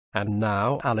And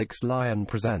now Alex Lyon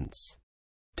presents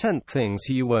 10 Things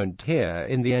You Won't Hear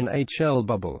in the NHL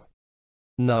Bubble.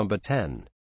 Number 10.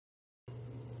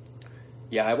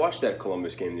 Yeah, I watched that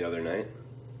Columbus game the other night.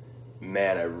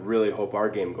 Man, I really hope our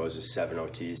game goes to 7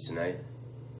 OTs tonight.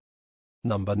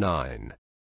 Number 9.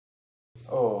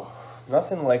 Oh,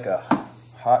 nothing like a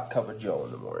hot cup of joe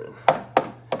in the morning.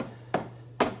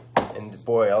 And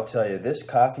boy, I'll tell you, this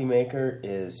coffee maker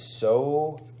is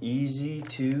so easy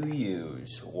to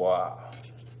use. Wow.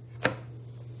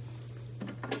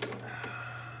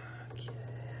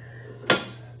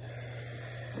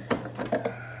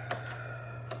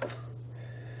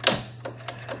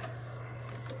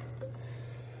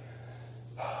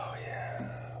 Oh, yeah.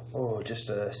 Oh, just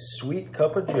a sweet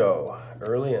cup of joe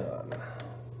early on.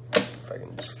 If I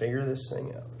can just figure this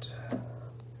thing out.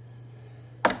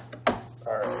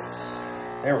 All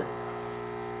right, there we go.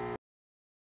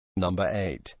 Number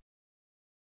 8.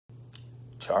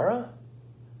 Chara?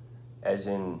 As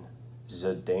in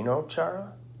Zdeno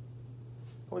Chara?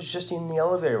 I was just in the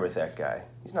elevator with that guy.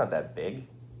 He's not that big.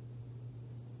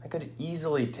 I could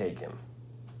easily take him.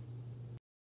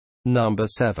 Number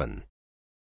 7.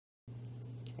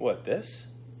 What, this?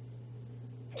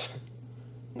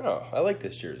 No, I like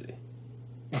this jersey.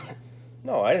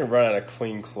 No, I didn't run out of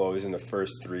clean clothes in the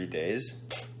first 3 days.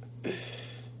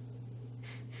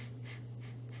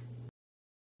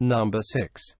 Number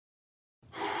 6.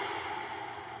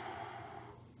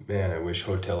 Man, I wish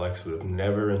Hotel X would have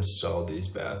never installed these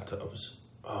bathtubs.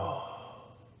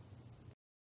 Oh.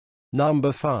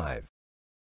 Number 5.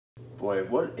 Boy,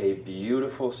 what a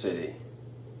beautiful city.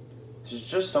 There's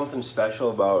just something special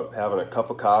about having a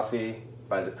cup of coffee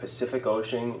by the Pacific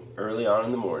Ocean early on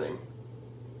in the morning.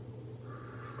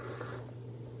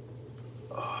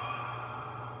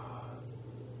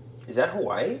 Is that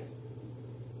Hawaii?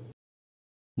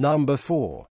 Number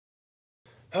 4.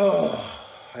 Oh,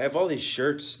 I have all these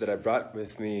shirts that I brought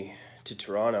with me to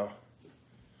Toronto.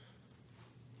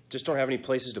 Just don't have any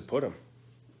places to put them.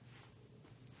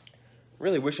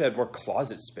 Really wish I had more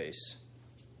closet space.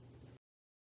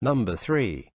 Number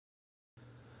 3.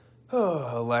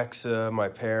 Oh, Alexa, my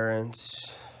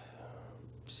parents,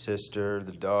 sister,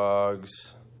 the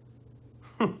dogs.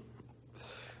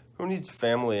 Who needs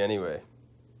family anyway?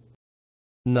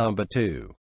 Number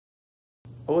 2.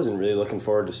 I wasn't really looking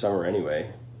forward to summer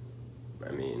anyway.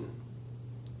 I mean,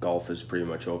 golf is pretty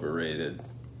much overrated.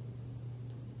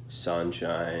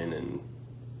 Sunshine and,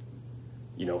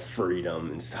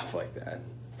 freedom and stuff like that.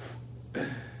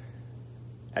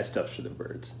 That stuff's for the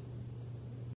birds.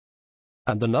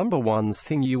 And the number 1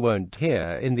 thing you won't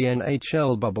hear in the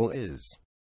NHL Bubble is...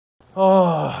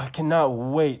 Oh, I cannot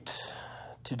wait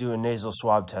to do a nasal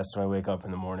swab test when I wake up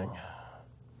in the morning.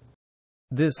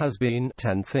 This has been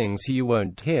 10 Things You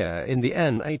Won't Hear in the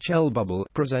NHL Bubble,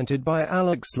 presented by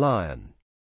Alex Lyon.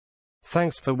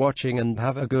 Thanks for watching and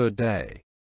have a good day.